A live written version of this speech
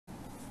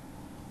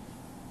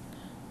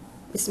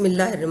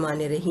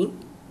Bismillahirrahmanirrahim.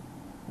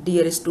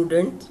 Dear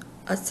students,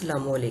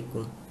 Assalamu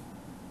alaikum.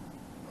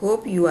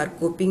 Hope you are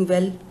coping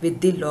well with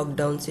the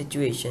lockdown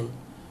situation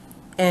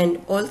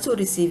and also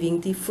receiving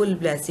the full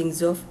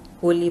blessings of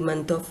holy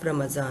month of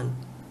Ramadan.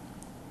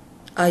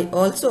 I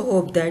also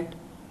hope that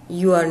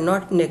you are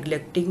not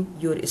neglecting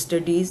your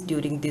studies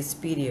during this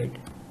period.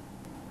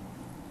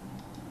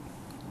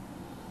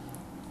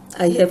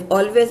 I have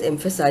always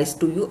emphasized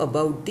to you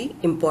about the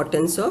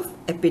importance of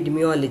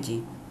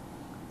epidemiology.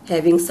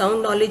 Having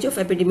sound knowledge of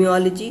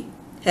epidemiology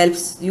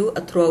helps you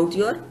throughout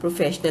your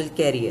professional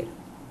career.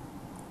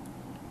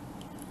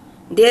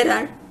 There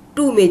are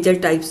two major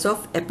types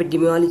of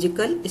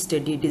epidemiological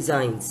study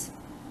designs.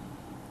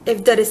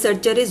 If the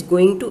researcher is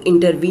going to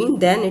intervene,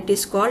 then it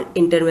is called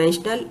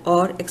interventional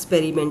or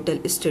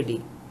experimental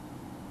study.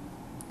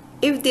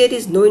 If there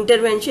is no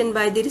intervention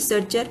by the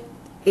researcher,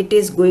 it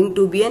is going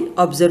to be an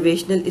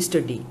observational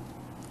study.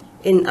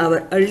 In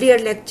our earlier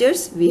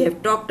lectures, we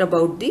have talked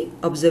about the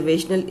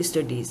observational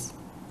studies.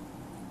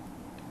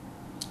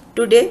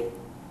 Today,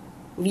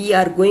 we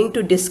are going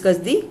to discuss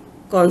the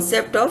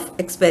concept of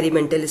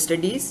experimental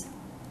studies,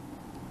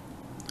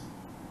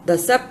 the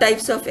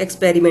subtypes of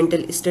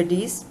experimental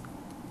studies,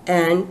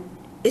 and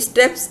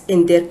steps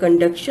in their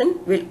conduction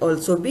will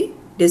also be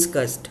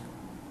discussed.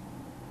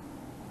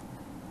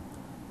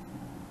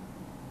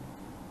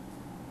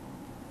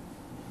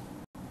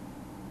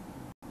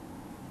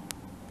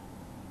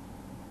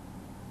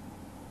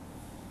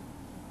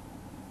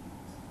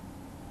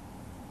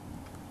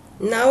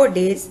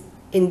 Nowadays,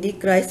 in the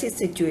crisis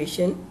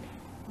situation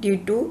due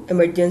to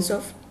emergence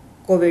of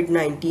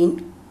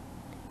COVID-19,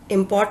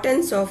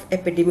 importance of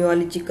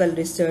epidemiological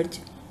research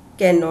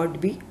cannot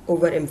be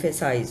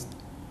overemphasized.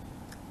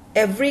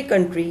 Every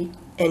country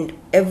and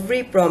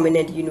every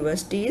prominent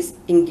university is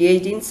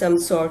engaged in some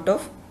sort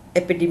of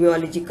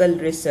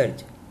epidemiological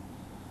research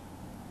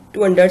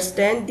to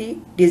understand the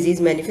disease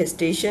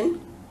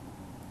manifestation,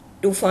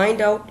 to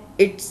find out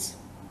its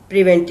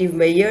preventive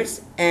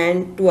measures,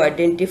 and to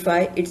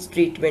identify its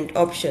treatment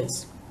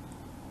options.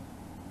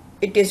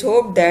 It is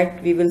hoped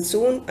that we will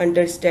soon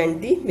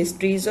understand the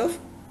mysteries of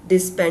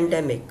this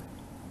pandemic.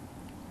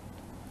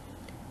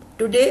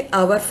 Today,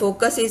 our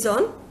focus is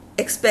on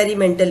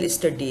experimental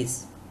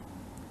studies.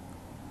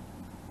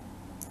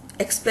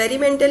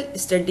 Experimental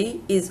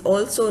study is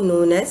also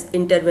known as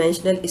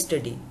interventional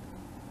study.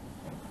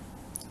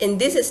 In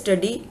this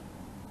study,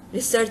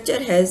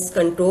 researcher has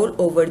control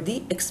over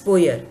the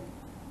exposure.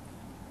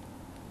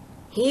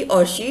 He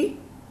or she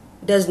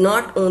does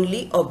not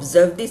only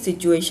observe the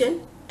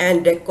situation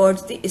and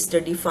records the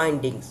study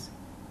findings,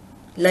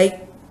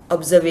 like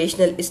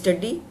observational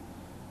study,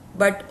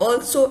 but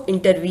also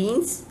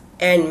intervenes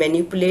and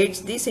manipulates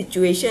the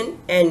situation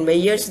and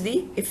measures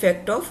the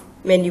effect of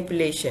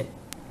manipulation.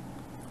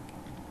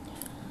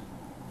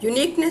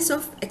 Uniqueness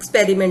of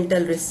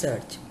experimental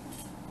research.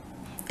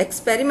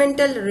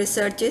 Experimental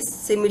research is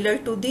similar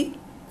to the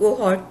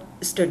cohort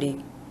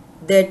study,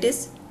 that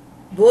is,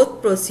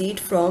 both proceed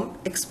from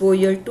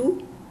exposure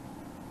to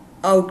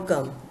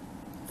outcome,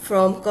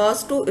 from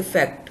cause to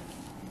effect.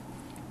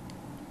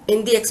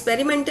 In the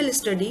experimental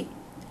study,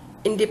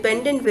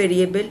 independent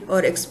variable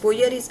or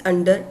exposure is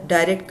under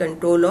direct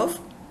control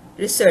of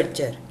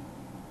researcher.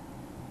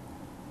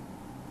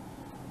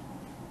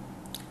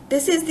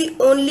 This is the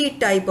only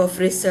type of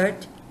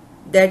research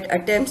that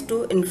attempts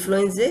to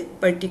influence a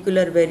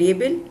particular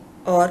variable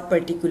or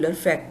particular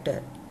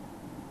factor.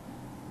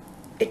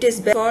 It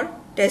is best for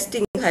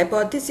testing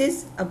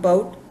hypotheses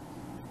about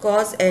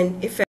cause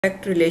and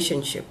effect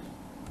relationship.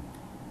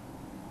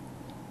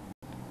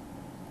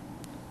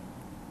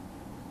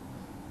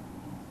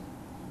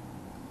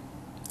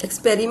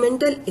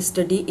 Experimental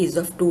study is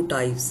of two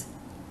types.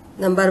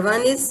 Number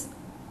one is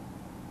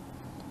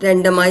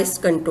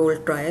randomized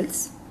controlled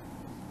trials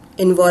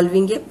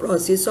involving a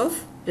process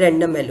of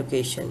random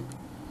allocation.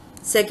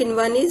 Second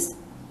one is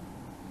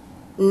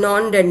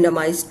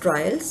non-randomized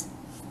trials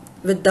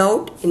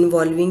without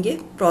involving a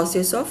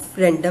process of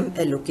random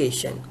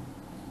allocation.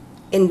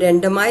 In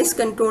randomized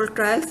controlled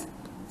trials,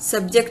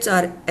 subjects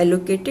are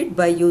allocated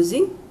by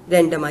using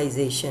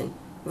randomization,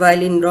 while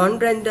in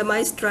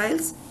non-randomized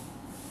trials,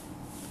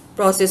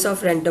 process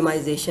of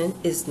randomization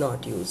is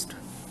not used.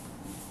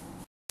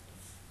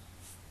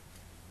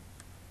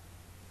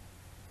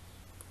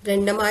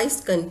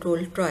 Randomized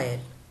controlled trial.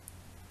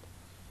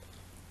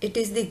 It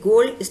is the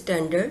gold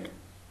standard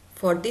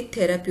for the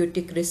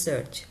therapeutic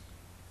research.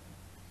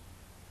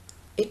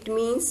 It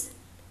means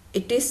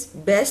it is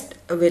best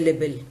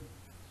available,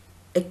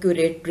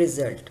 accurate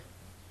result.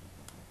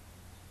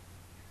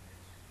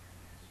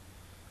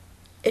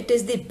 It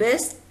is the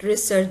best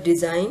research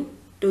design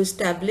to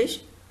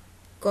establish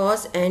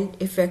cause and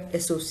effect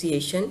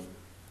association.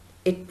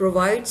 It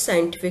provides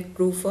scientific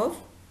proof of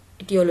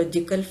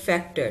etiological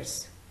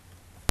factors.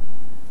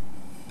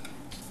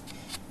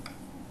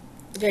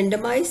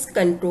 Randomized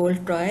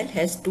controlled trial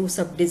has two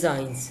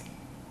sub-designs.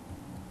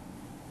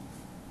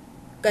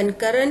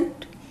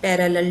 Concurrent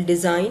parallel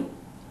design.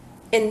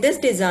 In this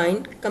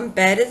design,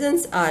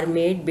 comparisons are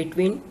made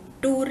between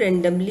two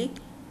randomly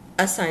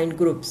assigned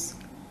groups.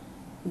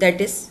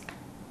 That is,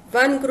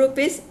 one group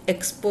is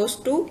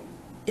exposed to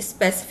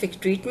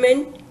specific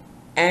treatment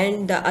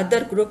and the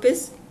other group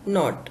is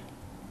not.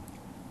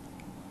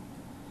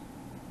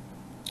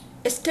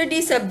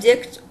 Study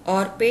subjects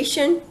or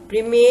patients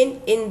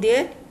remain in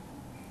their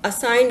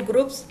assigned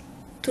groups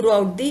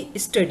throughout the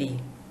study.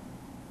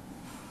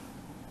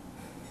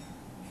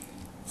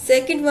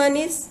 Second one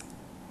is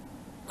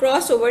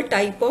crossover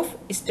type of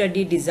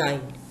study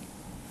design.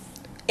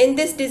 In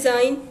this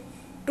design,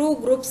 two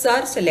groups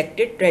are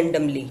selected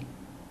randomly,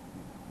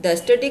 the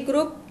study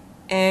group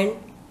and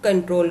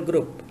control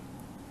group.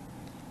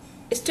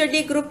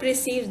 Study group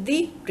receives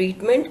the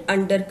treatment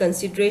under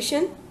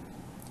consideration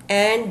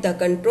and the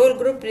control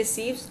group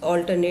receives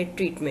alternate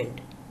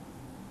treatment.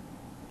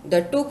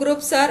 The two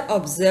groups are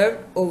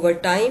observed over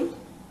time.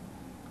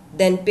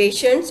 Then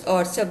patients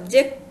or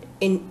subjects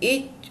in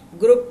each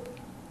group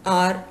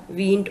are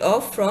weaned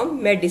off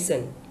from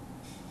medicine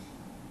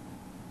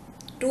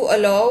to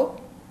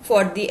allow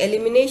for the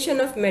elimination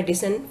of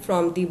medicine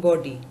from the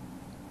body.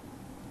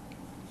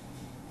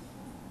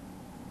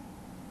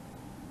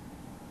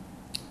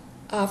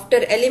 After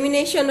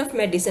elimination of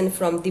medicine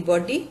from the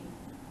body,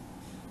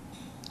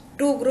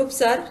 two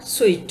groups are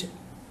switched.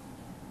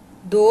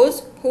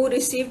 Those who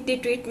received the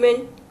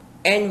treatment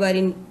and were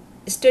in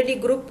study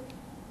group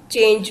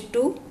changed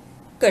to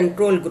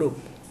control group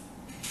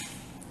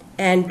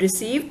and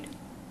received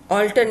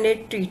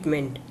alternate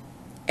treatment,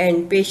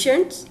 and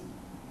patients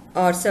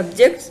or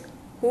subjects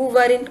who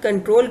were in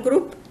control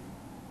group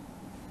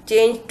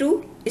changed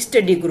to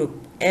study group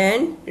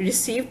and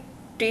received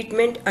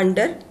treatment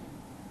under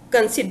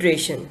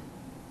consideration.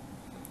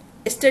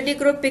 Study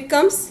group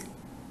becomes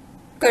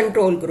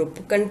control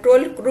group.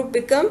 Control group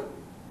becomes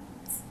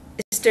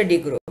study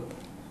group.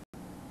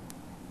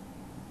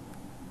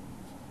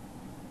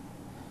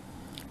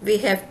 We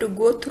have to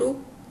go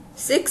through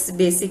 6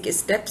 basic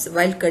steps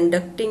while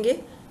conducting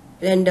a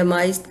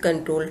randomized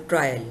control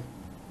trial.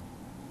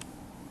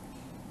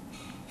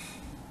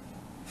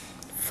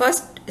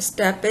 First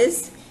step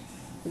is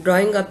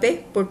drawing up a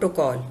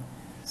protocol.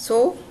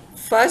 So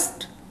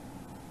first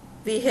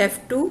we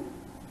have to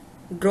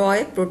draw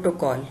a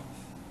protocol.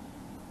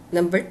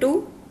 Number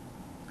 2,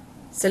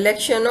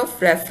 selection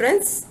of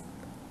reference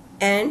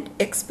and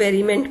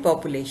experiment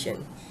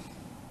population.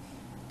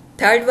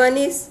 Third one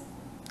is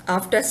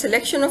after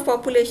selection of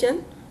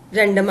population,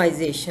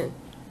 randomization,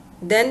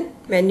 then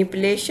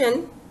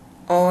manipulation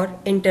or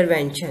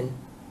intervention,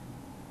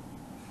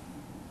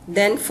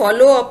 then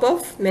follow-up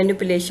of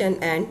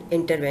manipulation and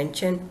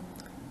intervention,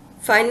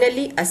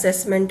 finally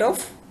assessment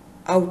of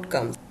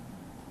outcomes.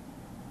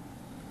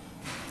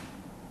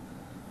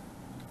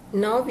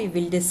 Now we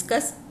will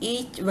discuss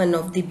each one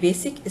of the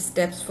basic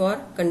steps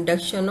for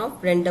conduction of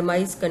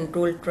randomized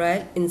control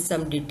trial in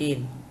some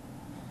detail.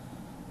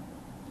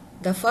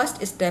 The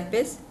first step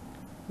is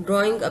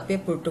drawing up a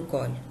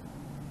protocol.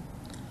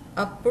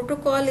 A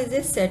protocol is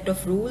a set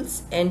of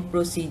rules and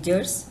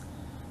procedures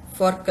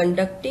for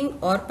conducting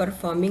or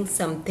performing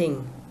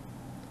something.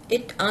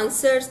 It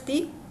answers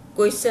the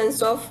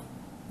questions of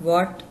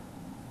what,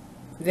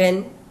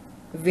 when,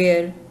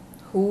 where,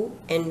 who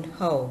and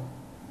how.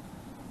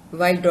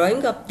 While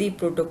drawing up the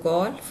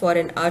protocol for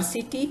an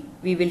RCT,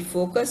 we will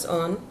focus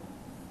on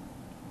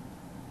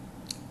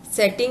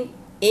setting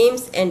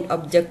aims and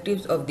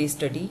objectives of the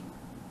study,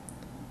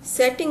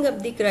 setting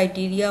up the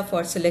criteria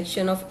for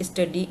selection of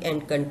study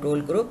and control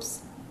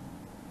groups,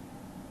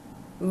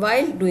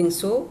 while doing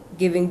so,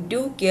 giving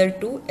due care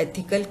to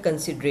ethical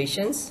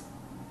considerations,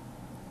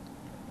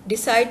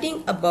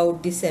 deciding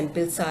about the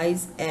sample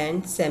size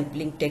and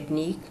sampling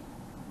technique,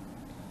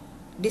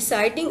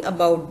 deciding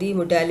about the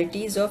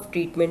modalities of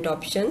treatment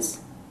options,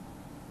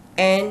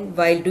 and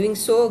while doing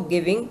so,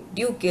 giving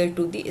due care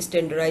to the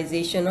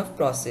standardization of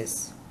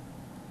process,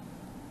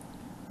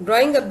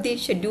 drawing up the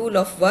schedule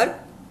of work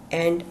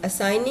and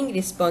assigning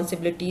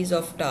responsibilities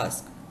of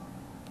tasks,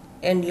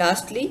 and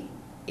lastly,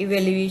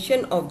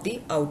 evaluation of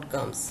the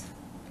outcomes.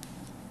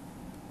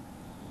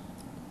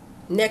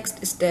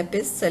 Next step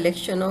is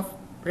selection of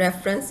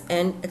reference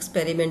and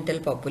experimental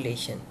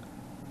population.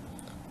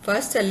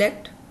 First,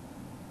 select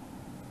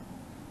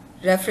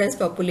reference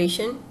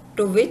population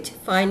to which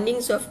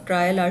findings of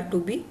trial are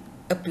to be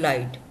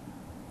applied,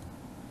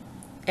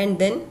 and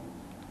then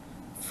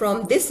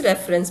from this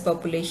reference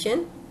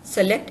population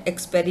select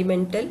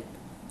experimental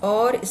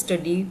or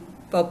study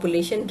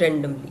population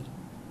randomly,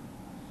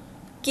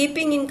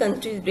 keeping in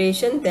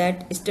consideration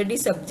that study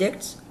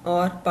subjects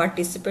or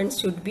participants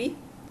should be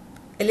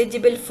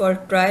eligible for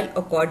trial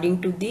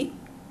according to the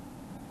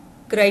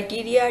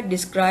criteria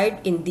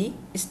described in the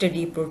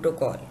study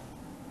protocol.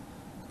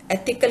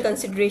 Ethical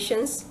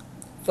considerations,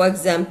 for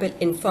example,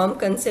 informed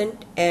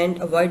consent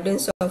and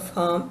avoidance of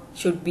harm,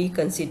 should be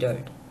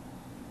considered.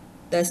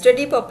 The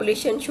study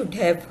population should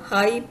have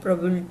high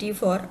probability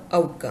for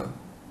outcome.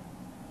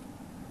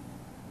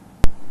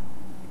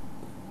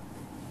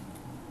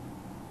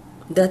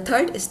 The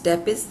third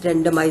step is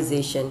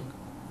randomization.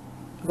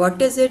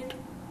 What is it?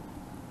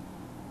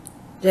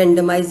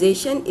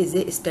 Randomization is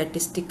a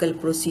statistical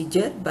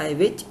procedure by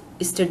which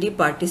study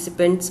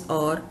participants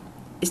or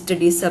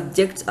study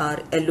subjects are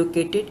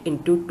allocated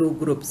into two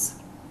groups,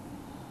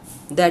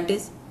 that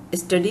is,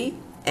 study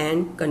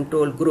and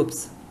control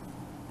groups.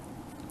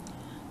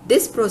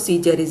 This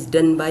procedure is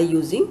done by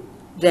using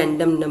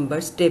random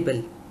numbers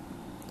table.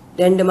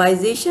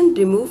 Randomization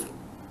removes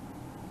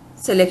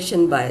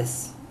selection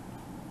bias.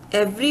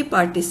 Every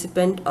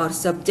participant or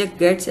subject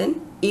gets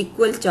an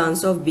equal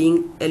chance of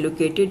being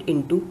allocated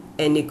into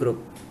any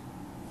group.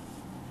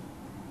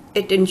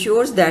 It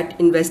ensures that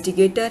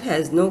investigator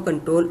has no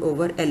control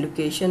over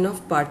allocation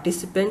of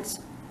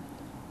participants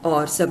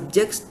or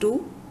subjects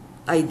to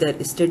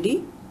either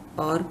study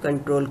or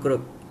control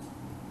group,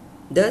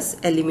 thus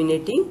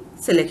eliminating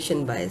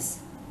selection bias.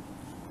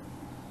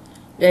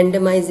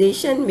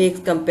 Randomization makes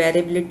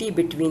comparability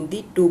between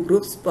the two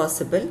groups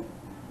possible,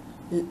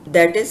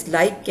 that is,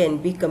 like can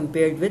be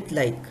compared with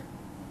like.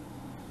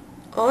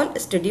 All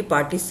study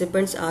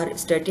participants are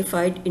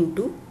stratified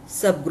into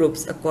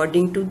subgroups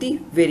according to the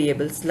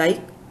variables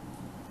like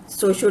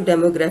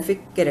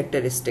socio-demographic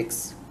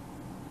characteristics,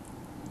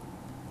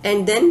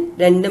 and then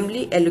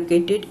randomly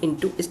allocated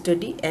into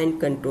study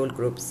and control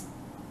groups.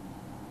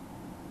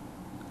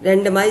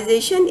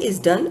 Randomization is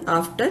done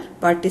after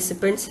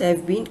participants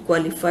have been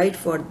qualified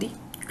for the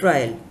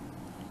trial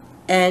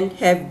and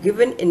have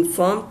given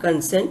informed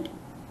consent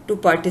to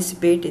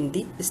participate in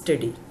the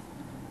study.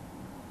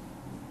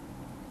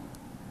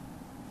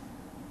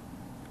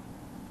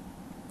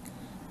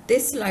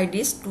 This slide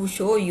is to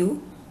show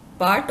you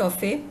part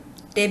of a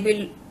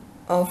table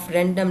of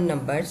random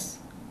numbers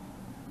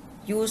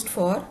used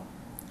for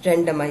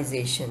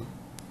randomization.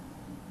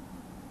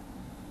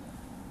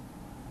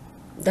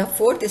 The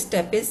fourth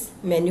step is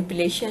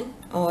manipulation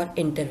or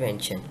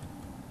intervention.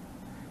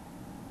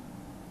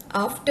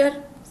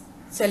 After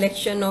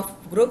selection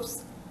of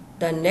groups,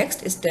 the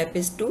next step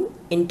is to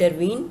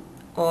intervene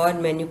or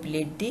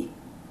manipulate the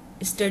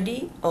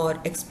study or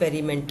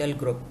experimental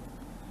group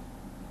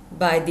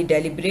by the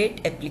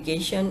deliberate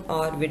application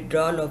or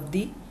withdrawal of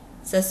the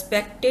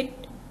suspected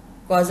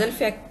causal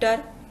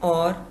factor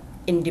or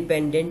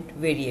independent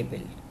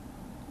variable.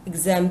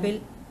 Example: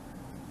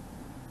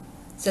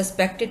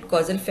 suspected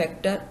causal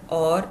factor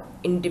or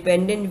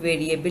independent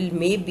variable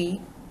may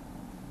be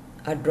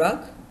a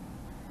drug,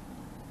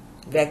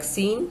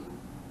 vaccine,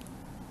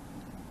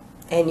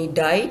 any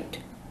diet,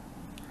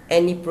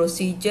 any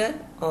procedure,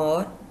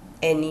 or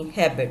any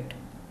habit,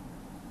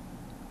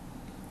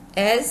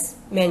 as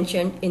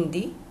mentioned in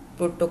the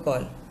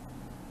protocol.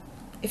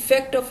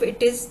 Effect of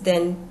it is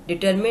then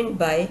determined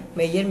by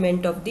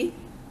measurement of the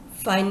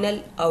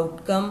final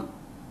outcome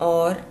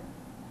or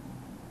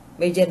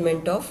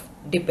measurement of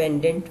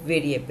dependent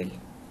variable.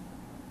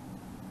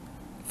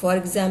 For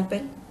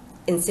example,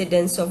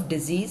 incidence of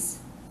disease,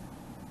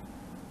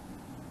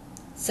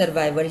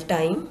 survival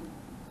time,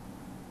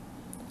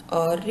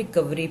 or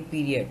recovery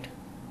period.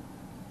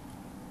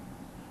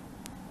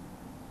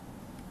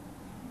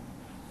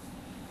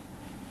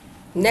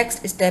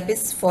 Next step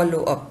is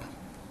follow-up.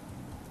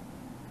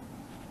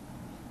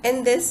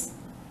 In this,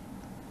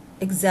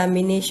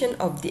 examination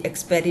of the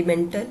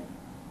experimental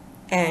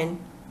and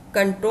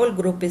control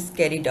group is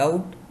carried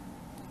out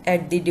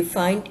at the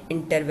defined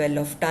interval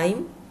of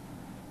time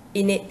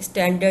in a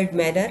standard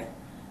manner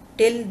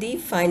till the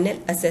final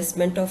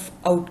assessment of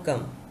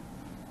outcome.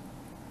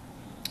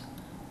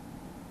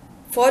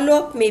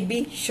 Follow-up may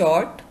be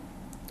short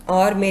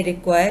or may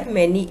require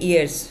many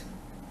years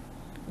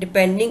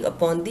depending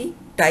upon the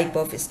type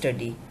of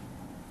study.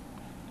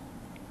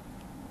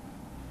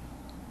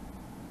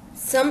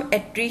 Some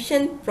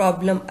attrition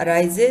problem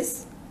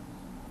arises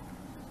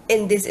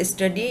in this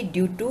study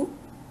due to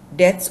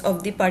deaths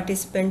of the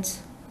participants,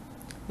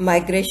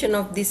 migration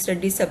of the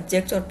study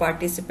subjects or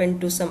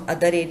participant to some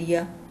other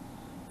area,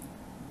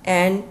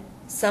 and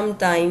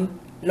sometimes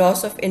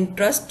loss of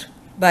interest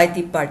by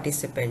the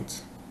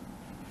participants.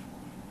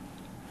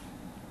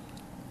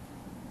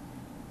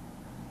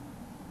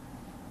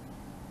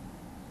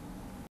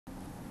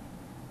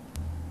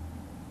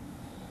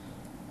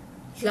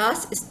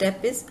 Last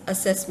step is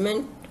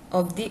assessment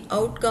of the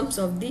outcomes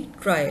of the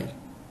trial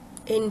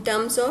in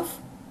terms of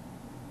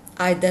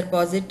either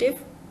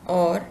positive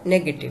or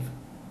negative.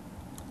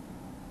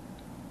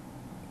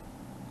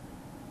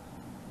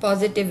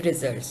 Positive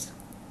results,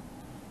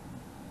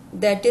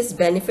 that is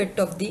benefit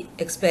of the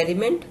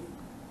experiment,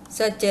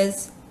 such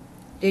as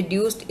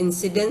reduced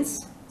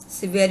incidence,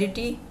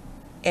 severity,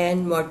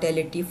 and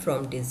mortality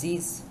from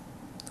disease.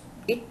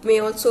 It may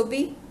also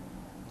be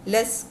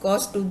less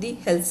cost to the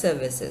health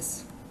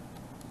services.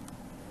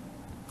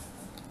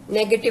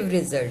 Negative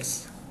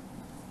results,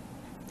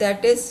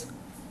 that is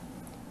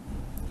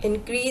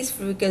increased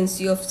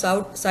frequency of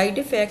side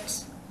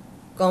effects,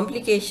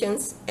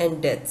 complications,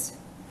 and deaths.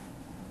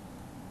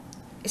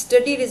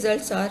 Study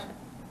results are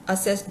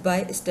assessed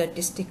by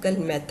statistical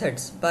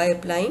methods by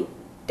applying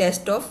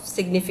test of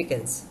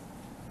significance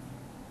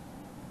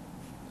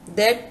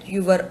that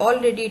you were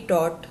already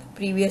taught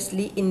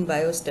previously in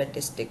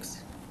biostatistics.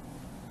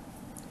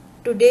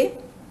 Today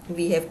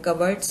we have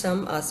covered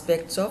some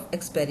aspects of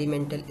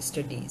experimental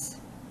studies.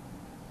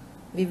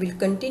 We will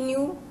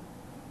continue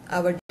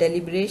our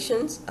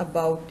deliberations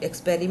about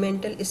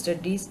experimental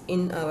studies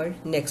in our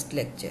next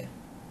lecture.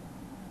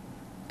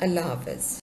 Allah Hafiz.